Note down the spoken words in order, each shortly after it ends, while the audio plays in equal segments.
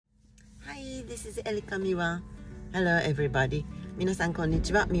this is ELICA ミワ。Hello everybody. 皆さんこんに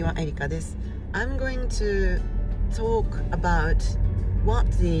ちは。ミワエリカです。I'm going to talk about what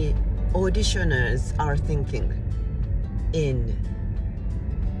the auditioners are thinking in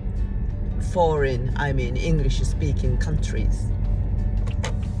foreign, I mean English-speaking countries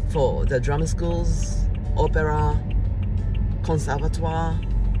for the drama schools, opera, conservatoire,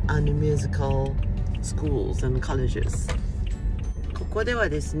 and musical schools and colleges. ここでは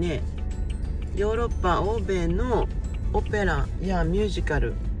ですね、ヨーロッパ、欧米のオペラやミュージカ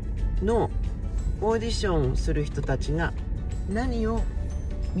ルのオーディションをする人たちが何を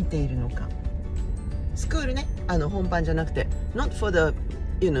見ているのか。スクールね、本番じゃなくて not for the,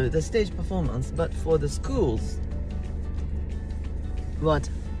 the stage performance, but for the schools what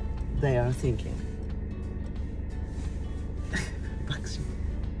they are thinking. 爆笑。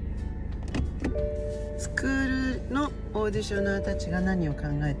スクールのオーディショナーたちが何を考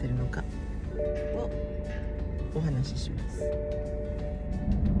えているのかをお話しします。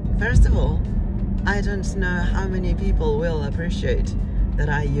First of all, I don't know how many people will appreciate that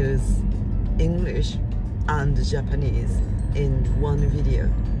I use English and Japanese in one video.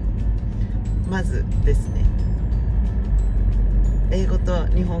 まずですね、英語と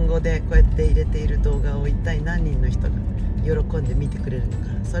日本語でこうやって入れている動画を一体何人の人が喜んで見てくれるのか、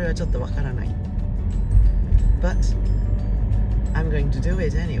それはちょっとわからない。But I'm going to do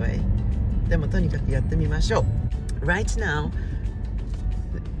it anyway. でもとにかくやってみましょう。Right now,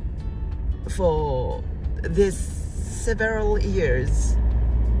 for this several years,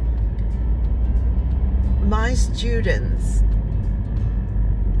 my students,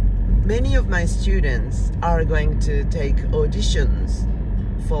 many of my students are going to take auditions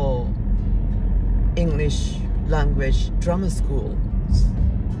for English language drama schools.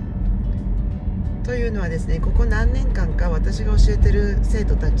 というのはですね、ここ何年間か私が教えてる生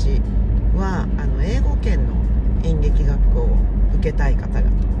徒たちは英語圏の演劇学校を受けたい方が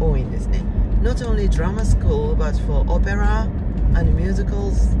多いんですね。Not only drama school, but for opera and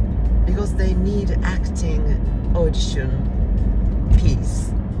musicals, because they need acting audition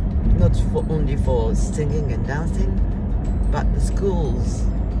piece, not only for singing and dancing, but the schools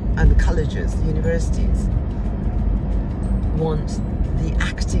and colleges, universities want the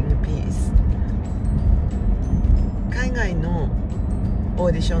acting piece. 海外のオ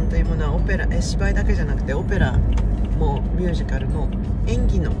ーディションというものはオペラ、芝居だけじゃなくてオペラもミュージカルも演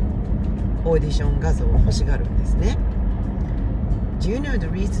技のオーディション画像を欲しがるんですね。Do you know the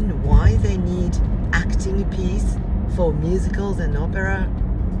reason why they need acting piece for musicals and opera?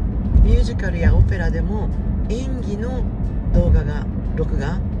 ミュージカルやオペラでも演技の動画が、録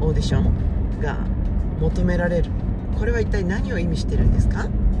画、オーディションが求められる。これは一体何を意味しているんですか？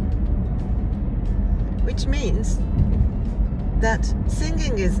 Which means that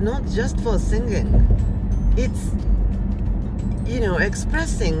singing is not just for singing. It's,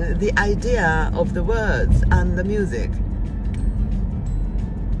 expressing the idea of the words and the music.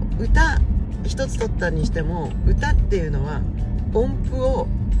 歌一つ取ったにしても、歌っていうのは音符を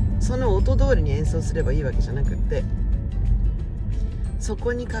その音通りに演奏すればいいわけじゃなくって、そ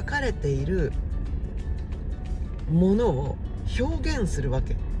こに書かれているものを表現するわ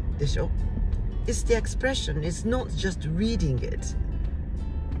けでしょ。It's the expression, it's not just reading it.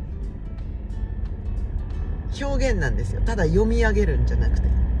 表現なんですよ。ただ読み上げるんじゃなくて。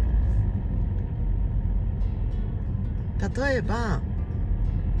例えば、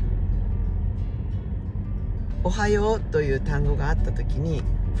おはようという単語があったときに、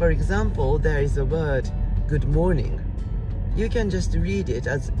For example, there is a word, good morning. You can just read it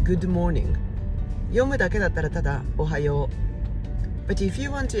as good morning. 読むだけだったらただおはよう。But if you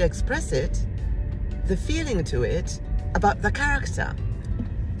want to express it, the feeling to it about the character.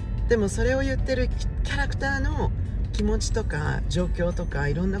 でもそれを言ってるキャラクターの気持ちとか状況とか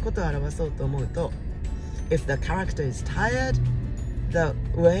いろんなことを表そうと思うと If the character is tired, the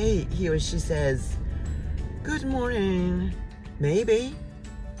way he or she says Good morning, maybe.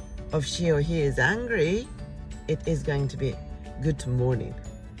 If she or he is angry, it is going to be Good morning,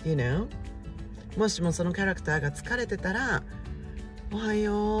 you know? もしもそのキャラクターが疲れてたらおは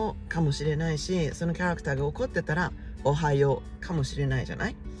ようかもしれないし、そのキャラクターが怒ってたらおはようかもしれないじゃな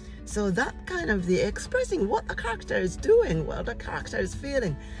い？ So that kind of the expressing what the character is doing, what the character is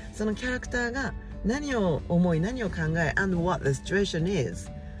feeling. そのキャラクターが何を思い、何を考え and what the situation is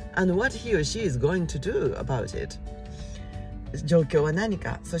and what he or she is going to do about it. 状況は何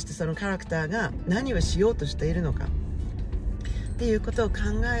か、そしてそのキャラクターが何をしようとしているのかっていうことを考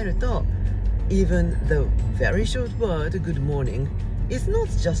えると Even the very short word good morning It's not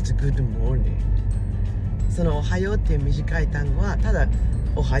just good morning. そのおはようっていう短い単語はただ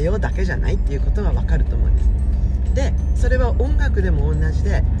おはようだけじゃないっていうことが分かると思うんです。でそれは音楽でも同じ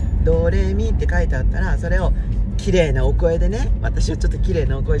で、ドレミって書いてあったら、それを綺麗なお声でね、私はちょっと綺麗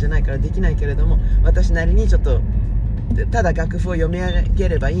なお声じゃないからできないけれども、私なりにちょっとただ楽譜を読み上げ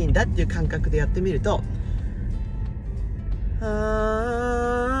ればいいんだっていう感覚でやってみると、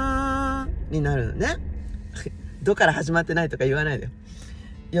になるのね。どから始まってないとか言わないでよ。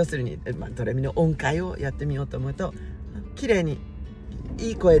要するに、ドレミの音階をやってみようと思うと、綺麗に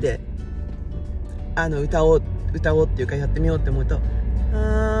いい声で歌おうっていうかやってみようって思うと、な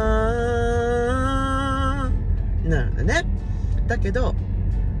るんだね。だけど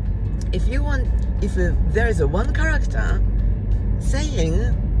if there is a one character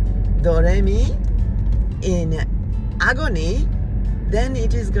saying do re mi in agony, then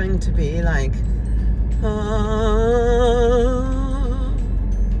it is going to be like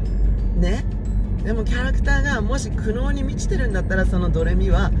ね。でもキャラクターがもし苦悩に満ちてるんだったら、そのドレミ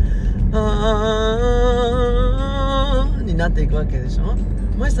はになっていくわけでしょ。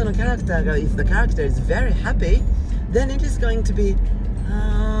もしそのキャラクターが if the character is very happy, then it is going to be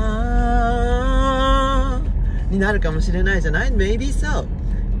になるかもしれないじゃない。 Maybe so.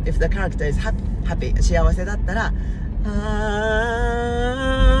 If the character is happy 幸せだったら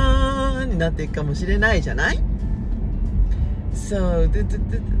になっていくかもしれないじゃない。 So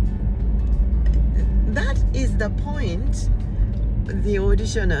that is the point the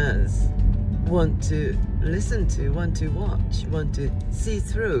auditioners want to listen to, want to watch, want to see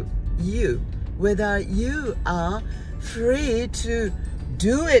through you, whether you are free to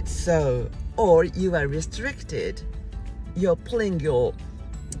do it so or you are restricted. You're pulling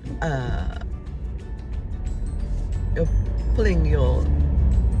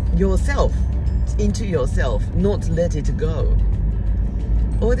yourself into yourself, not let it go.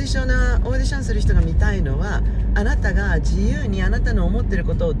 オーディションする人が見たいのは、あなたが自由にあなたの思っている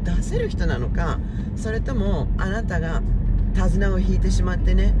ことを出せる人なのか、それともあなたが手綱を引いてしまっ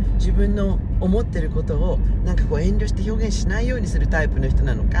てね、自分の思っていることをなんかこう遠慮して表現しないようにするタイプの人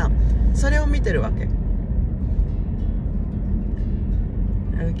なのか、それを見てるわけ。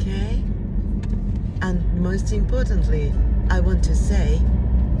 Okay? And most importantly, I want to say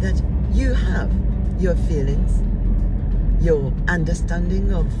that you have your feelings, your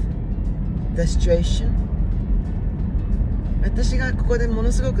understanding of the situation. 私がここでも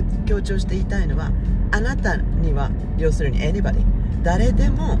のすごく強調して言いたいのは、あなたには、要するに anybody、 誰で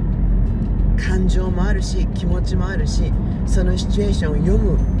も感情もあるし気持ちもあるし、そのシチュエーションを読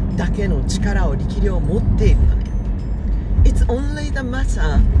むだけの力を力量を持っているのね。 It's only the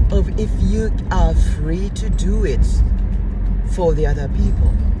matter of if you are free to do it for the other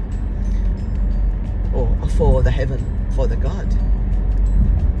people or for the heaven, for the God.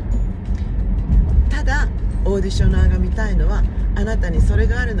 ただオーディショナーが見たいのは、あなたにそれ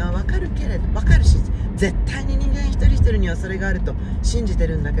があるのは分かるし、絶対に人間一人一人にはそれがあると信じて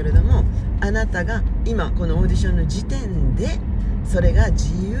るんだけれども、あなたが今このオーディションの時点でそれが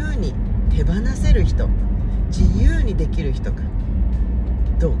自由に手放せる人、自由にできる人か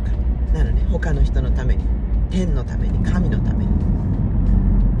どうかなのね。他の人のために、天のために、神のために。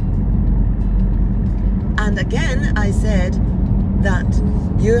 And again I said that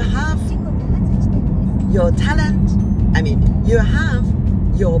you have your talent, I mean you have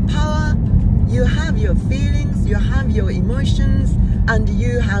your power, you have your feelings, you have your emotions, and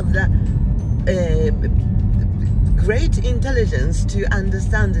you have the great intelligence to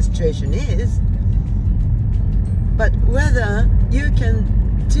understand the situation is, but whether you can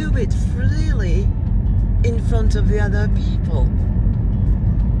do it freely in front of the other people.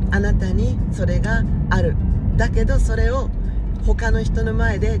 あなたにそれがある。だけどそれを他の人の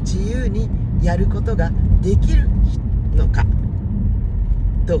前で自由にやることができるのか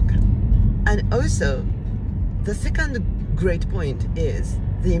どうか。And also, the second great point is,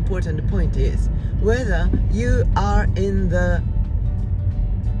 the important point is whether you are in the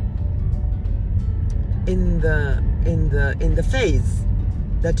phase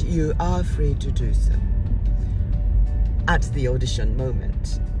that you are free to do so at the audition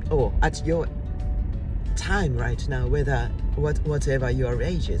moment or at your time right now, whatever your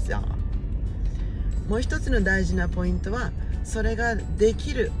ages are. もう一つの大事なポイントは、それがで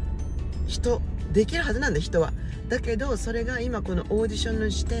きる人、できるはずなんだ人は。だけどそれが今このオーディションの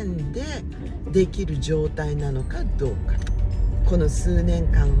時点でできる状態なのかどうか。この数年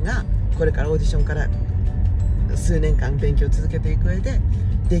間が、これからオーディションから数年間勉強を続けていく上で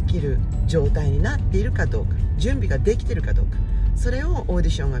できる状態になっているかどうか、準備ができているかどうか、それをオーデ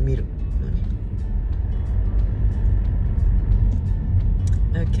ィションが見る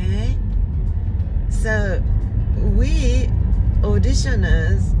のね。 Okay? So we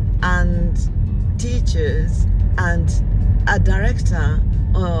auditioners and teachers and a director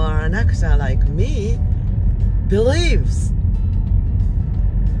or an actor like me believe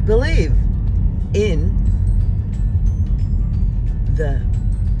in the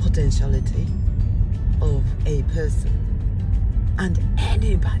potentiality of a person, and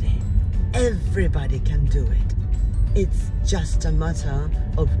everybody can do it. It's just a matter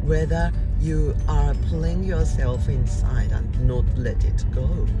of whether you are pulling yourself inside and not let it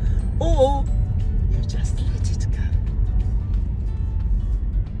go, or you just let it go.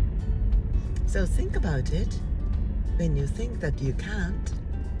 So think about it. When you think that you can't,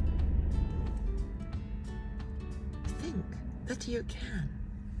 think that you can.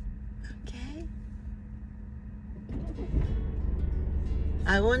 Okay?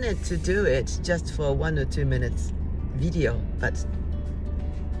 I wanted to do it just for 1 or 2 minutes video, but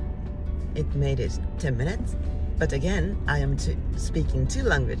it made it 10 minutes. But again, I am speaking 2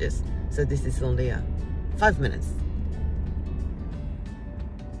 languages, so this is only a 5 minutes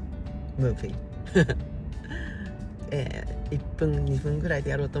movie. 1分2分ぐらい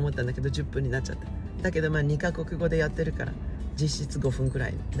でやろうと思ったんだけど10分になっちゃった。だけど2カ国語でやってるから実質5分ぐら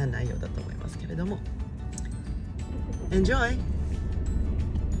いな内容だと思いますけれども、 Enjoy!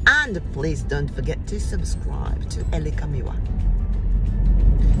 And please don't forget to subscribe to ELICA Miwa.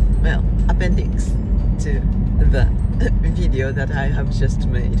 Well, appendix to the video that I have just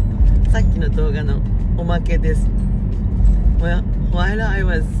made. さっきの動画のおまけです。 Well, while I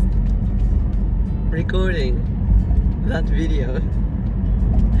was recording that video,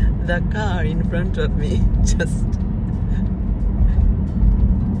 the car in front of me just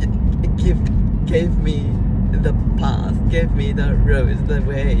gave me the path, gave me the road, the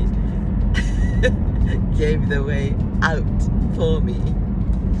way, gave the way out for me.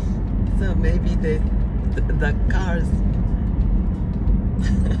 So maybe the car's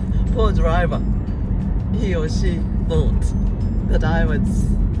poor driver, he or she thought that I was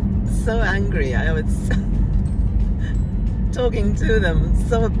so angry. I was talking to them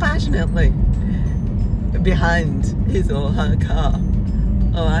so passionately behind his or her car.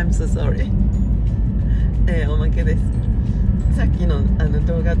 Oh, I'm so sorry. おまけです。さっきの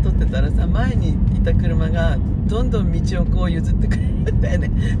動画撮ってたらさ、前にいた車がどんどん道をこう譲ってくれるんだよ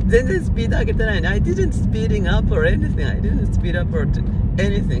ね。全然スピード上げてないね。I didn't speeding up or anything. I didn't speed up or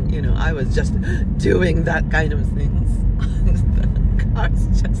anything. You know, I was just doing that kind of things. The cars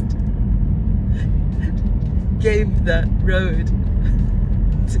just gave the road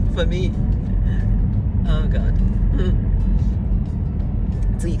for me. Oh God.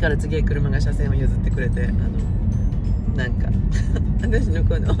 次から次へ車が車線を譲ってくれて、なんか私の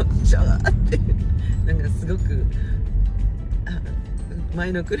このシャワーってなんかすごく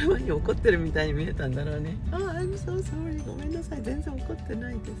前の車に怒ってるみたいに見えたんだろうね。I'm so sorry. ごめんなさい。全然怒ってな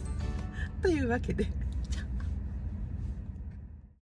いです。というわけで。